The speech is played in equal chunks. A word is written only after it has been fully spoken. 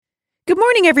Good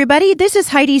morning, everybody. This is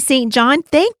Heidi St. John.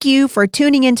 Thank you for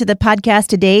tuning into the podcast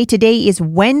today. Today is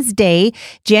Wednesday,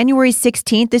 January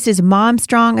 16th. This is Mom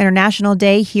Strong International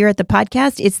Day here at the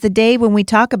podcast. It's the day when we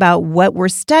talk about what we're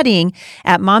studying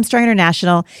at Mom Strong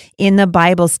International in the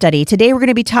Bible study. Today, we're going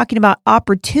to be talking about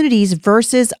opportunities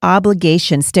versus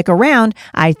obligations. Stick around.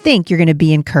 I think you're going to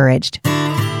be encouraged.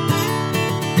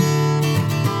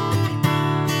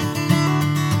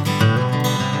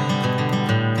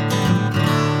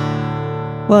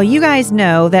 Well, you guys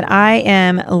know that I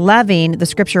am loving the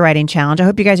scripture writing challenge. I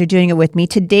hope you guys are doing it with me.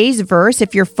 Today's verse,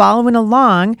 if you're following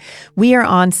along, we are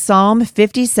on Psalm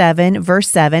 57, verse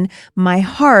 7. My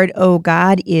heart, O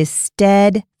God, is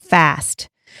steadfast.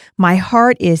 My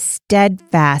heart is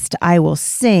steadfast. I will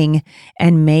sing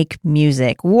and make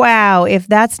music. Wow, if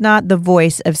that's not the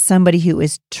voice of somebody who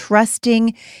is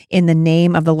trusting in the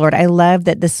name of the Lord. I love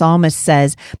that the psalmist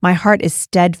says, my heart is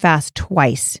steadfast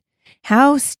twice.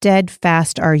 How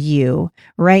steadfast are you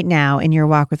right now in your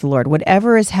walk with the Lord?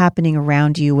 Whatever is happening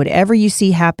around you, whatever you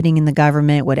see happening in the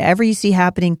government, whatever you see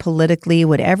happening politically,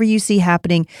 whatever you see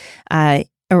happening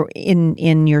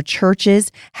in your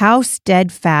churches, how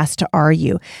steadfast are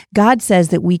you? God says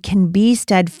that we can be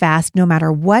steadfast no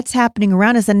matter what's happening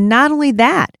around us. And not only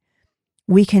that,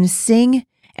 we can sing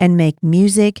and make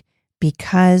music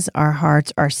because our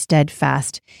hearts are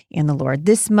steadfast in the Lord.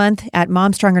 This month at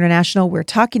Mom Strong International, we're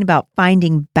talking about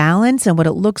finding balance and what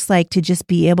it looks like to just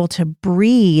be able to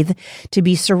breathe, to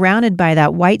be surrounded by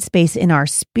that white space in our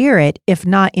spirit, if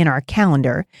not in our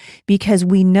calendar, because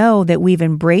we know that we've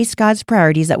embraced God's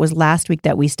priorities. That was last week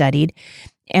that we studied.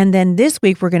 And then this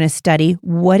week, we're going to study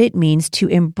what it means to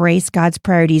embrace God's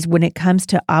priorities when it comes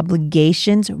to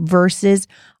obligations versus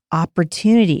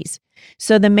opportunities.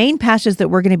 So the main passage that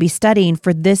we're going to be studying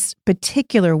for this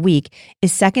particular week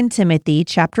is 2 Timothy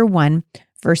chapter 1,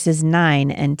 verses 9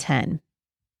 and 10.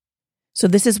 So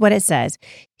this is what it says.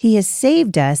 He has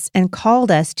saved us and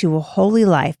called us to a holy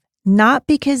life, not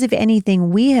because of anything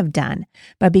we have done,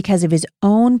 but because of his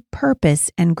own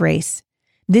purpose and grace.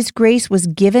 This grace was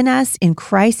given us in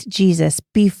Christ Jesus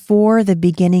before the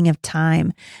beginning of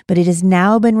time, but it has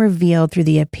now been revealed through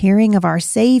the appearing of our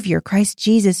Savior, Christ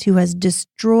Jesus, who has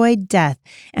destroyed death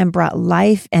and brought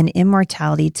life and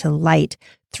immortality to light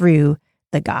through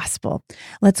the gospel.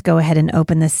 Let's go ahead and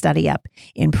open this study up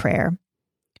in prayer.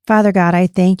 Father God, I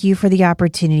thank you for the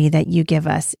opportunity that you give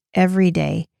us every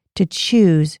day to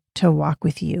choose to walk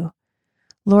with you.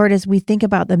 Lord, as we think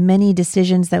about the many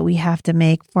decisions that we have to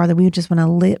make, Father, we just want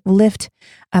to lift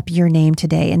up your name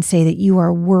today and say that you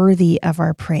are worthy of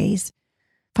our praise.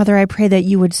 Father, I pray that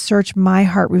you would search my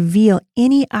heart, reveal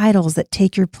any idols that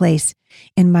take your place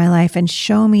in my life, and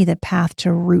show me the path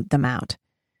to root them out.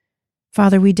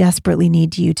 Father, we desperately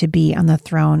need you to be on the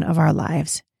throne of our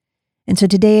lives. And so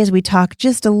today, as we talk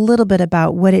just a little bit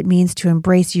about what it means to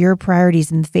embrace your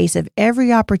priorities in the face of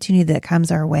every opportunity that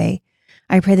comes our way,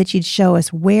 I pray that you'd show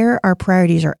us where our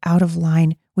priorities are out of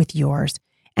line with yours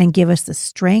and give us the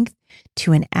strength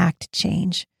to enact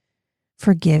change.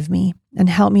 Forgive me and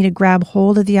help me to grab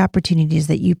hold of the opportunities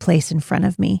that you place in front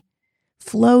of me.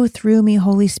 Flow through me,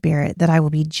 Holy Spirit, that I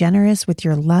will be generous with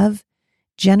your love,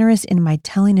 generous in my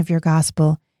telling of your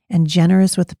gospel, and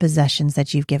generous with the possessions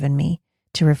that you've given me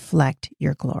to reflect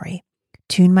your glory.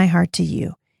 Tune my heart to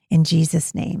you. In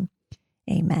Jesus' name,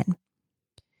 amen.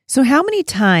 So how many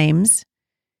times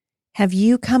have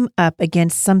you come up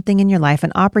against something in your life,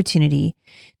 an opportunity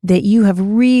that you have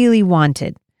really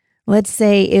wanted? Let's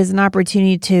say is an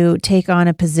opportunity to take on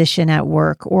a position at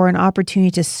work or an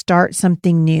opportunity to start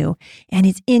something new, and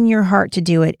it's in your heart to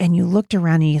do it. And you looked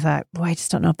around and you thought, boy, I just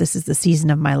don't know if this is the season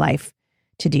of my life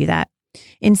to do that.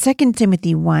 In 2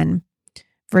 Timothy 1,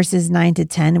 verses 9 to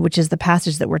 10, which is the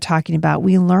passage that we're talking about,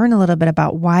 we learn a little bit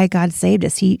about why God saved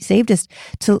us. He saved us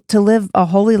to live a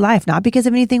holy life, not because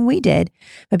of anything we did,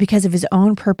 but because of his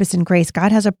own purpose and grace.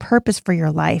 God has a purpose for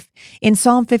your life. In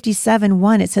Psalm 57,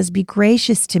 1, it says, be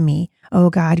gracious to me, O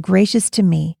God, gracious to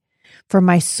me, for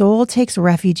my soul takes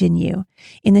refuge in you.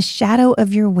 In the shadow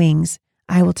of your wings,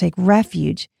 I will take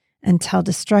refuge until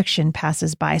destruction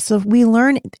passes by. So we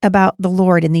learn about the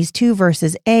Lord in these two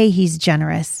verses. A, he's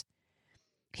generous.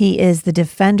 He is the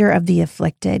defender of the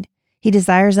afflicted. He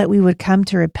desires that we would come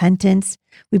to repentance.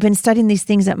 We've been studying these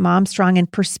things at Mom Strong,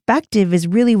 and perspective is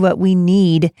really what we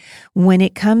need when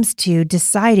it comes to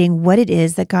deciding what it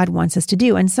is that God wants us to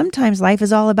do. And sometimes life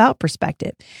is all about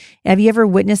perspective. Have you ever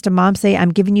witnessed a mom say,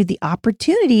 I'm giving you the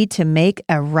opportunity to make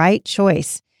a right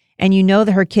choice? And you know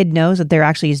that her kid knows that there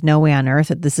actually is no way on earth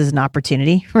that this is an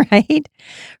opportunity, right?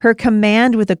 Her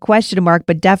command with a question mark,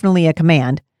 but definitely a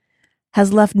command,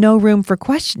 has left no room for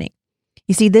questioning.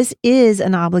 You see, this is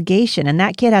an obligation, and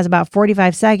that kid has about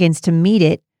 45 seconds to meet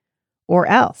it or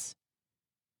else.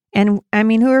 And I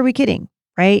mean, who are we kidding,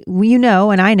 right? You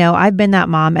know, and I know I've been that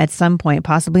mom at some point,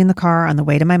 possibly in the car on the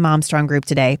way to my Mom Strong group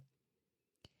today.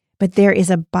 But there is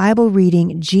a Bible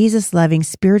reading, Jesus loving,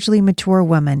 spiritually mature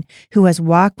woman who has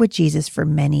walked with Jesus for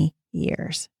many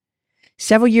years.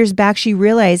 Several years back, she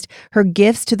realized her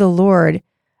gifts to the Lord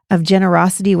of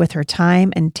generosity with her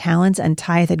time and talents and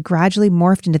tithe had gradually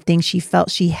morphed into things she felt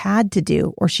she had to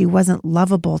do, or she wasn't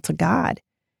lovable to God.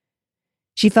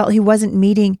 She felt he wasn't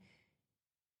meeting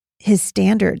his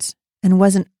standards and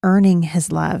wasn't earning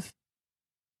his love.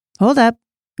 Hold up.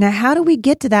 Now, how do we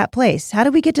get to that place? How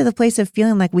do we get to the place of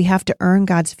feeling like we have to earn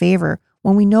God's favor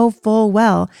when we know full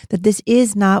well that this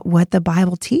is not what the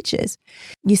Bible teaches?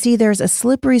 You see, there's a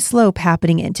slippery slope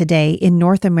happening today in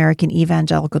North American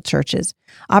evangelical churches.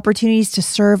 Opportunities to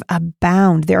serve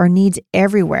abound. There are needs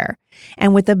everywhere.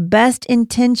 And with the best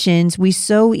intentions, we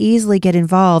so easily get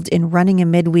involved in running a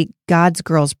midweek God's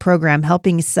Girls program,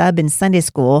 helping sub in Sunday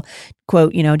school,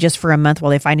 quote, just for a month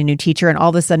while they find a new teacher. And all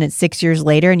of a sudden it's 6 years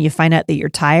later and you find out that you're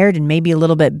tired and maybe a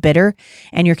little bit bitter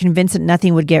and you're convinced that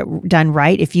nothing would get done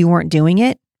right if you weren't doing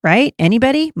it, right?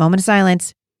 Anybody? Moment of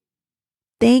silence.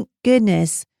 Thank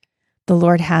goodness the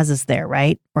Lord has us there,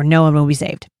 right? Or no one will be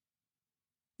saved.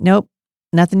 Nope.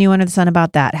 Nothing new under the sun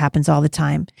about that. Happens all the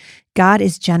time. God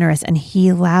is generous and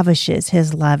he lavishes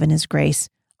his love and his grace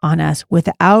on us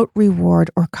without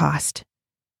reward or cost.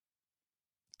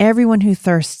 Everyone who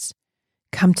thirsts,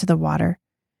 come to the water.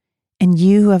 And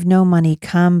you who have no money,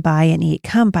 come buy and eat.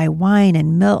 Come buy wine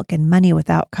and milk and money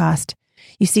without cost.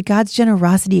 You see, God's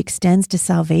generosity extends to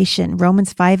salvation.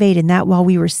 Romans 5:8, in that while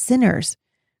we were sinners,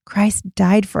 Christ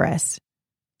died for us.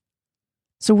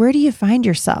 So where do you find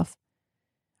yourself?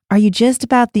 Are you just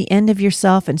about the end of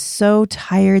yourself and so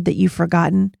tired that you've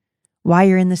forgotten why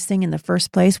you're in this thing in the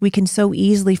first place? We can so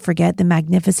easily forget the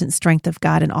magnificent strength of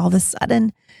God, and all of a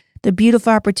sudden, the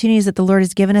beautiful opportunities that the Lord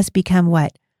has given us become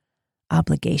what?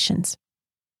 Obligations.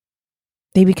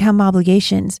 They become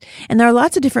obligations. And there are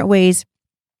lots of different ways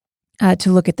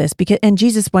to look at this, and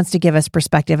Jesus wants to give us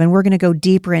perspective, and we're going to go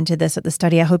deeper into this at the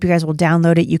study. I hope you guys will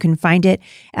download it. You can find it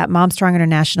at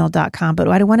momstronginternational.com. But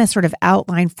I want to sort of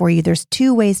outline for you, there's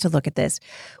two ways to look at this.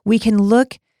 We can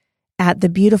look at the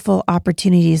beautiful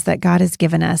opportunities that God has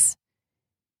given us,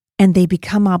 and they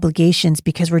become obligations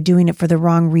because we're doing it for the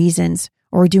wrong reasons,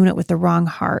 or we're doing it with the wrong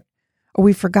heart, or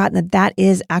we've forgotten that that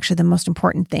is actually the most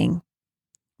important thing,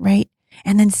 right?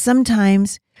 And then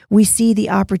sometimes we see the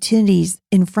opportunities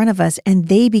in front of us and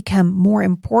they become more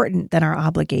important than our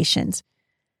obligations.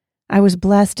 I was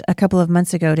blessed a couple of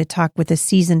months ago to talk with a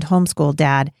seasoned homeschool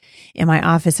dad in my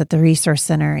office at the Resource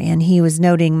Center, and he was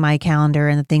noting my calendar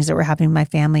and the things that were happening in my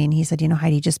family. And he said,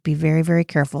 Heidi, just be very, very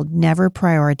careful. Never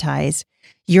prioritize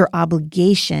your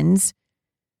obligations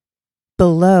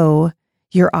below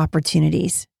your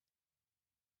opportunities.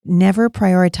 Never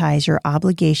prioritize your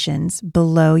obligations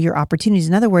below your opportunities.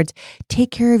 In other words,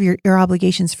 take care of your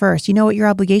obligations first. You know what your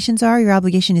obligations are? Your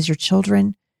obligation is your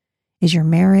children, is your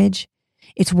marriage.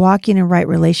 It's walking in right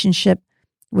relationship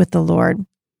with the Lord.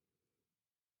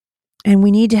 And we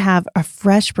need to have a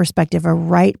fresh perspective, a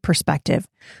right perspective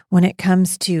when it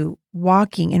comes to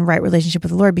walking in right relationship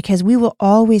with the Lord, because we will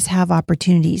always have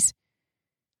opportunities,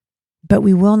 but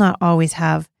we will not always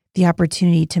have the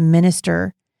opportunity to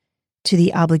minister to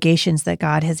the obligations that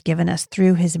God has given us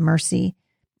through his mercy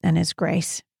and his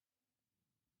grace.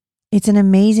 It's an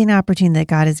amazing opportunity that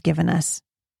God has given us.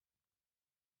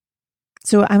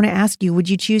 So I'm going to ask you, would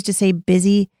you choose to stay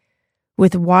busy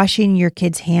with washing your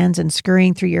kids' hands and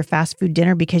scurrying through your fast food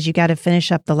dinner because you got to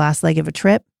finish up the last leg of a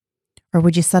trip? Or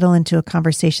would you settle into a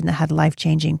conversation that had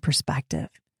life-changing perspective?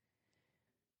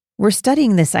 We're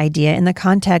studying this idea in the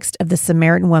context of the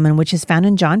Samaritan woman, which is found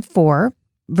in John 4,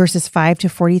 verses 5 to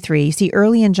 43. You see,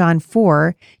 early in John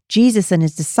 4, Jesus and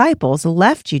his disciples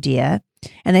left Judea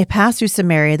and they passed through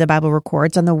Samaria, the Bible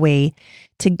records, on the way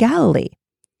to Galilee.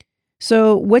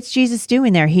 So what's Jesus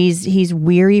doing there? He's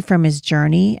weary from his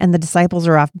journey and the disciples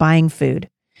are off buying food.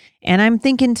 And I'm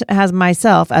thinking as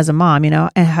myself, as a mom,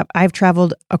 I've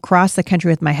traveled across the country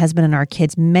with my husband and our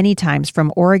kids many times,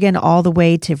 from Oregon all the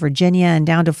way to Virginia and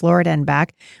down to Florida and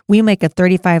back. We make a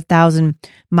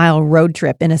 35,000-mile road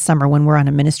trip in a summer when we're on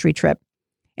a ministry trip.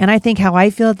 And I think how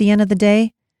I feel at the end of the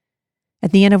day,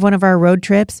 at the end of one of our road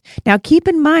trips. Now, keep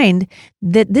in mind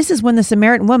that this is when the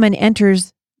Samaritan woman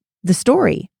enters the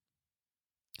story.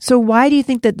 So why do you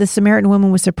think that the Samaritan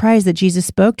woman was surprised that Jesus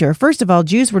spoke to her? First of all,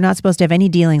 Jews were not supposed to have any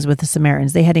dealings with the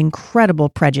Samaritans. They had incredible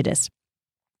prejudice.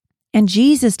 And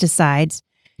Jesus decides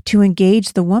to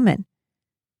engage the woman.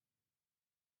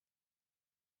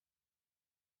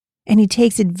 And he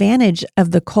takes advantage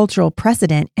of the cultural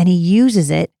precedent and he uses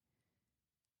it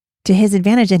to his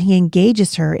advantage, and he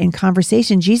engages her in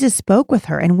conversation. Jesus spoke with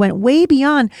her and went way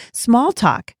beyond small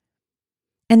talk.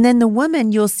 And then the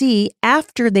woman, you'll see,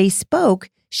 after they spoke,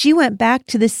 she went back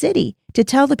to the city to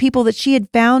tell the people that she had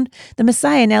found the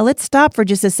Messiah. Now let's stop for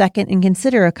just a second and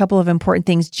consider a couple of important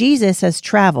things. Jesus has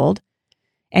traveled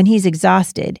and he's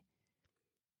exhausted,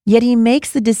 yet he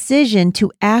makes the decision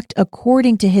to act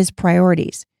according to his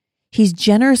priorities. He's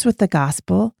generous with the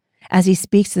gospel as he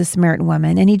speaks to the Samaritan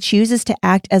woman, and he chooses to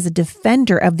act as a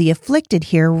defender of the afflicted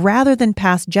here rather than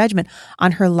pass judgment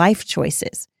on her life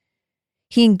choices.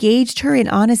 He engaged her in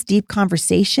honest, deep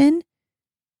conversation.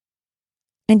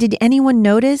 And did anyone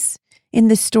notice in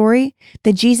this story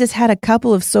that Jesus had a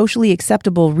couple of socially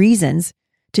acceptable reasons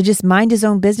to just mind his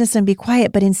own business and be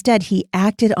quiet, but instead he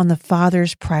acted on the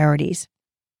Father's priorities.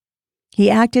 He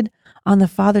acted on the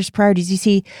Father's priorities. You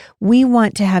see, we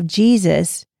want to have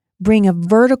Jesus bring a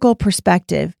vertical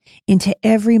perspective into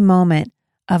every moment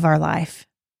of our life.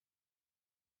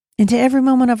 Into every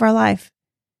moment of our life.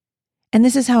 And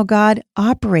this is how God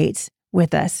operates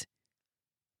with us.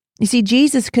 You see,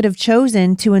 Jesus could have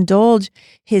chosen to indulge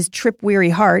his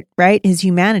trip-weary heart, right, his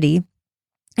humanity,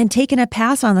 and taken a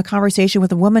pass on the conversation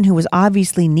with a woman who was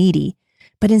obviously needy.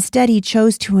 But instead, he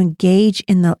chose to engage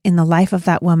in the life of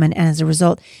that woman, and as a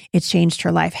result, it changed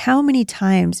her life. How many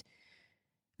times,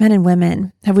 men and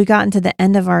women, have we gotten to the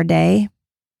end of our day?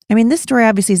 I mean, this story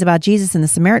obviously is about Jesus and the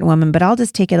Samaritan woman, but I'll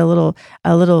just take it a little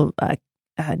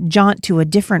jaunt to a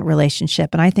different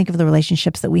relationship. And I think of the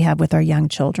relationships that we have with our young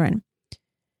children.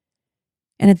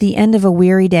 And at the end of a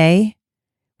weary day,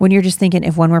 when you're just thinking,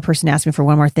 if one more person asks me for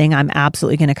one more thing, I'm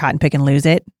absolutely going to cotton pick and lose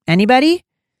it. Anybody?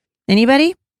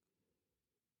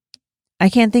 I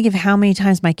can't think of how many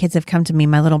times my kids have come to me,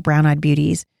 my little brown-eyed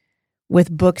beauties,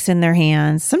 with books in their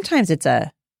hands. Sometimes it's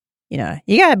you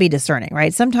got to be discerning,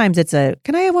 right? Sometimes it's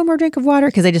can I have one more drink of water?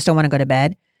 Because they just don't want to go to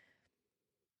bed.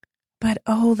 But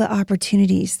the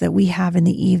opportunities that we have in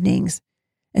the evenings,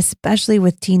 especially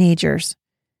with teenagers,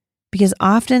 because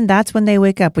often that's when they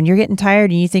wake up. When you're getting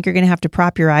tired and you think you're going to have to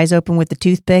prop your eyes open with the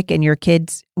toothpick and your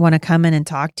kids want to come in and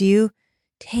talk to you,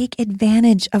 take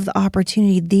advantage of the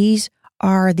opportunity. These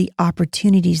are the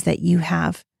opportunities that you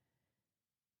have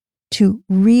to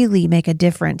really make a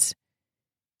difference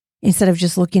instead of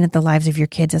just looking at the lives of your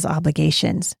kids as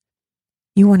obligations.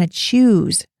 You want to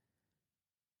choose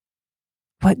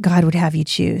what God would have you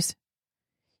choose.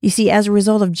 You see, as a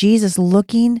result of Jesus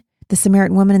looking the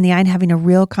Samaritan woman in the eye and having a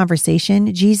real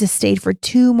conversation, Jesus stayed for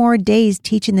 2 more days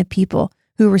teaching the people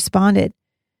who responded.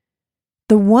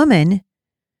 The woman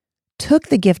took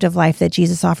the gift of life that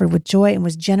Jesus offered with joy and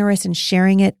was generous in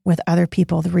sharing it with other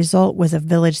people. The result was a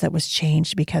village that was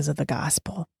changed because of the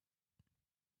gospel.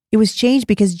 It was changed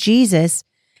because Jesus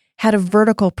had a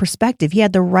vertical perspective. He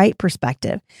had the right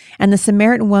perspective. And the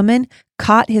Samaritan woman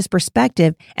caught his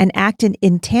perspective and acted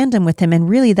in tandem with him. And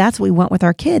really, that's what we want with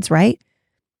our kids, right?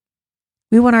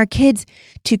 We want our kids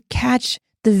to catch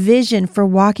the vision for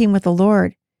walking with the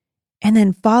Lord and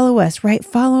then follow us, right?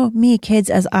 Follow me, kids,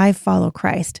 as I follow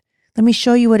Christ. Let me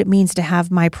show you what it means to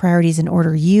have my priorities in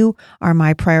order. You are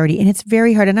my priority. And it's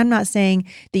very hard. And I'm not saying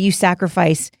that you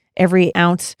sacrifice every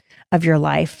ounce of your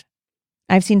life.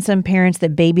 I've seen some parents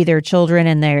that baby their children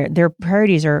and their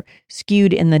priorities are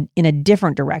skewed in a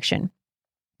different direction.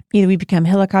 Either we become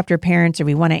helicopter parents or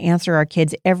we want to answer our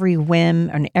kids' every whim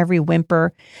and every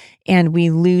whimper, and we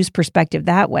lose perspective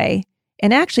that way.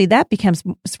 And actually that becomes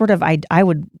sort of, I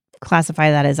would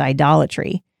classify that as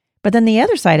idolatry. But then the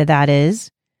other side of that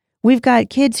is we've got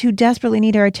kids who desperately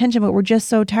need our attention, but we're just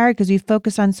so tired because we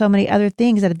focus on so many other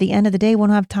things that at the end of the day, we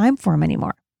won't have time for them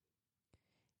anymore.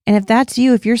 And if that's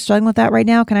you, if you're struggling with that right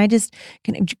now, can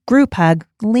group hug,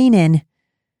 lean in,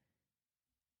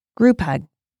 group hug.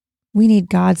 We need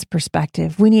God's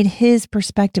perspective. We need his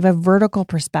perspective, a vertical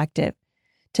perspective,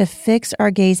 to fix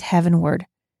our gaze heavenward.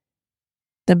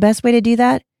 The best way to do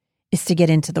that is to get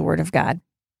into the Word of God.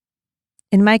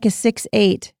 In Micah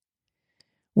 6:8,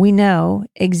 we know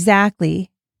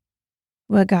exactly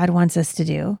what God wants us to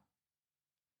do.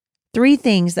 3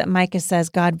 things that Micah says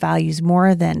God values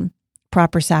more than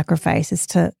proper sacrifice is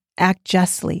to act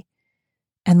justly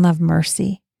and love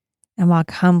mercy and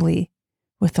walk humbly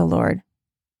with the Lord.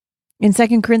 In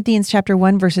 2 Corinthians chapter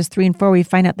 1, verses 3 and 4, we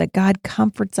find out that God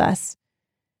comforts us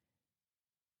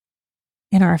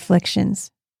in our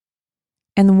afflictions.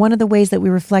 And one of the ways that we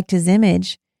reflect his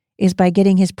image is by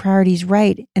getting his priorities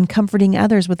right and comforting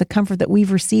others with the comfort that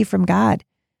we've received from God.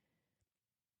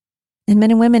 And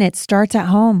men and women, it starts at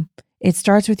home. It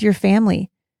starts with your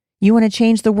family. You want to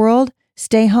change the world?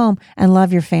 Stay home and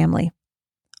love your family.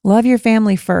 Love your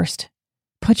family first.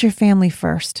 Put your family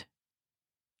first.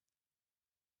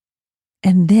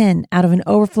 And then out of an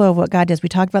overflow of what God does, we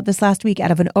talked about this last week,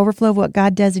 out of an overflow of what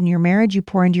God does in your marriage, you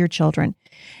pour into your children.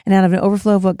 And out of an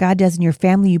overflow of what God does in your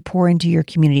family, you pour into your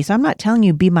community. So I'm not telling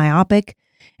you be myopic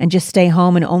and just stay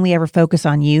home and only ever focus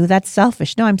on you. That's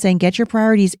selfish. No, I'm saying get your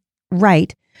priorities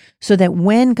right so that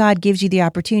when God gives you the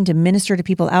opportunity to minister to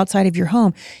people outside of your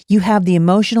home, you have the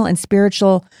emotional and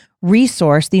spiritual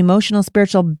resource, the emotional,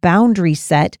 spiritual boundary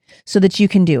set so that you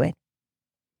can do it.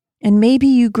 And maybe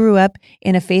you grew up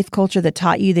in a faith culture that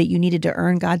taught you that you needed to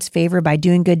earn God's favor by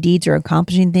doing good deeds or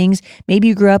accomplishing things. Maybe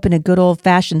you grew up in a good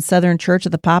old-fashioned Southern church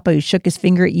with a papa who shook his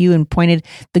finger at you and pointed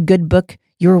the good book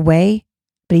your way,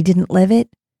 but he didn't live it.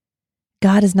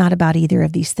 God is not about either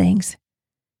of these things.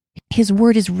 His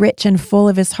word is rich and full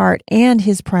of his heart and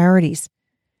his priorities.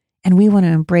 And we want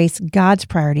to embrace God's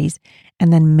priorities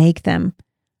and then make them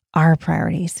our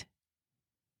priorities.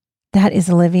 That is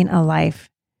living a life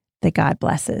that God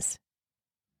blesses.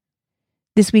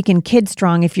 This week in Kids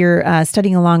Strong, if you're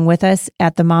studying along with us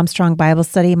at the Mom Strong Bible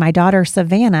Study, my daughter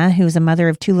Savannah, who's a mother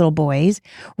of 2 little boys,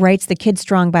 writes the Kids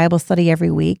Strong Bible Study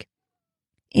every week.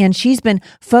 And she's been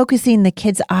focusing the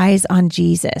kids' eyes on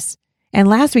Jesus. And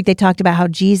last week they talked about how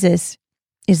Jesus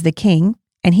is the King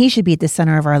and he should be at the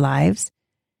center of our lives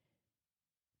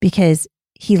because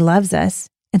he loves us.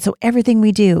 And so everything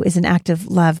we do is an act of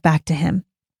love back to him.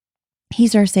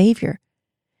 He's our Savior.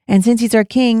 And since he's our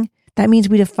King, that means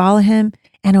we to follow him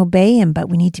and obey him, but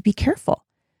we need to be careful.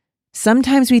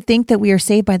 Sometimes we think that we are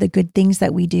saved by the good things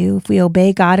that we do. If we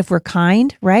obey God, if we're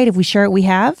kind, right? If we share what we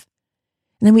have.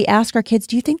 And then we ask our kids,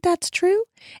 do you think that's true?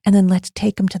 And then let's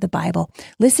take them to the Bible.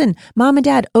 Listen, mom and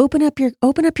dad, open up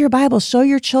your Bible. Show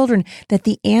your children that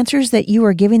the answers that you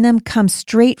are giving them come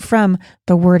straight from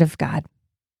the Word of God.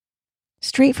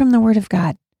 Straight from the Word of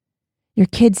God. Your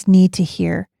kids need to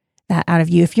hear that out of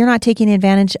you. If you're not taking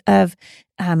advantage of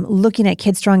looking at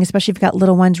Kids Strong, especially if you've got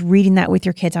little ones, reading that with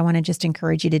your kids, I want to just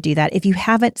encourage you to do that. If you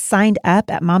haven't signed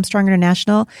up at Mom Strong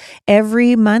International,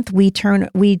 every month we turn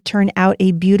out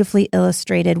a beautifully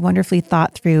illustrated, wonderfully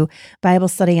thought through Bible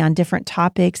study on different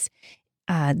topics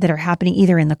that are happening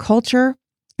either in the culture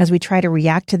as we try to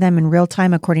react to them in real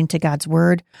time according to God's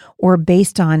word, or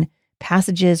based on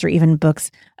passages or even books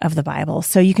of the Bible.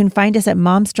 So you can find us at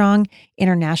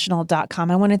momstronginternational.com.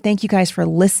 I want to thank you guys for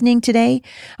listening today.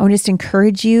 I want to just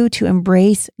encourage you to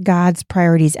embrace God's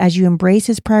priorities. As you embrace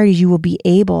his priorities, you will be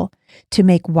able to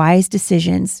make wise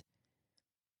decisions,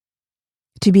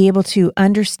 to be able to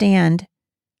understand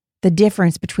the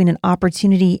difference between an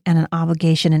opportunity and an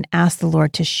obligation, and ask the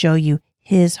Lord to show you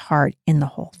his heart in the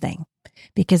whole thing,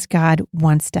 because God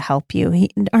wants to help you.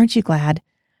 Aren't you glad?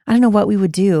 I don't know what we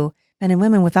would do, men and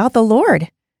women, without the Lord.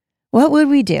 What would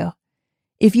we do?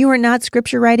 If you are not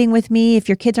scripture writing with me, if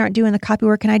your kids aren't doing the copy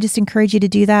work, can I just encourage you to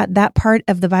do that? That part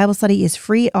of the Bible study is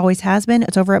free. It always has been.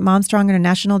 It's over at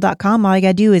momstronginternational.com. All you got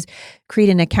to do is create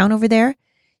an account over there.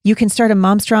 You can start a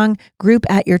Mom Strong group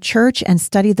at your church and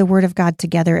study the Word of God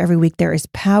together every week. There is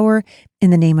power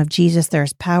in the name of Jesus.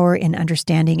 There's power in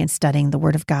understanding and studying the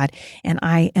Word of God. And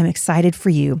I am excited for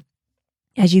you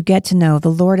as you get to know the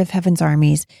Lord of Heaven's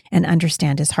armies and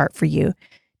understand his heart for you,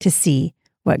 to see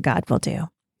what God will do.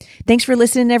 Thanks for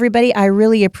listening, everybody. I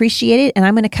really appreciate it. And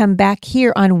I'm going to come back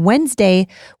here on Wednesday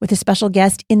with a special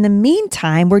guest. In the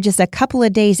meantime, we're just a couple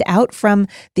of days out from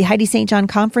the Heidi St. John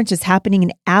Conference. It's happening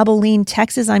in Abilene,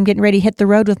 Texas. I'm getting ready to hit the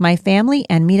road with my family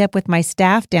and meet up with my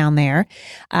staff down there.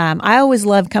 I always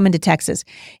love coming to Texas,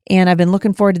 and I've been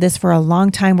looking forward to this for a long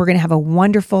time. We're going to have a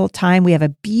wonderful time. We have a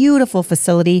beautiful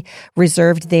facility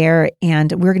reserved there,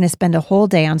 and we're going to spend a whole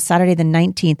day on Saturday the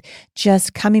 19th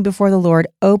just coming before the Lord,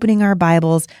 opening our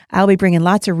Bibles. I'll be bringing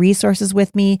lots of resources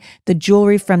with me. The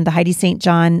jewelry from the Heidi St.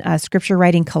 John scripture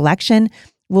writing collection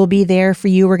will be there for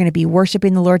you. We're going to be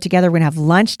worshiping the Lord together. We're going to have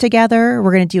lunch together.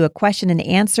 We're going to do a question and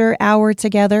answer hour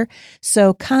together.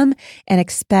 So come and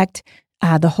expect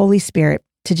the Holy Spirit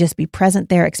to just be present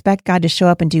there. Expect God to show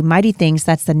up and do mighty things.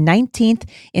 That's the 19th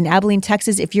in Abilene,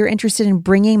 Texas. If you're interested in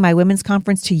bringing my women's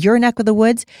conference to your neck of the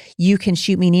woods, you can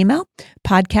shoot me an email,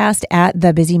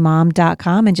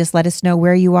 podcast@thebusymom.com, and just let us know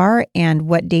where you are and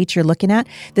what dates you're looking at.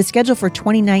 The schedule for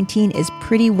 2019 is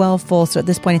pretty well full. So at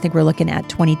this point, I think we're looking at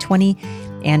 2020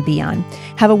 and beyond.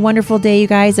 Have a wonderful day, you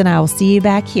guys, and I will see you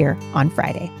back here on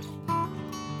Friday.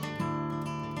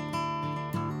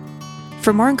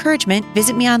 For more encouragement,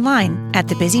 visit me online at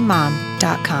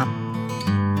thebusymom.com.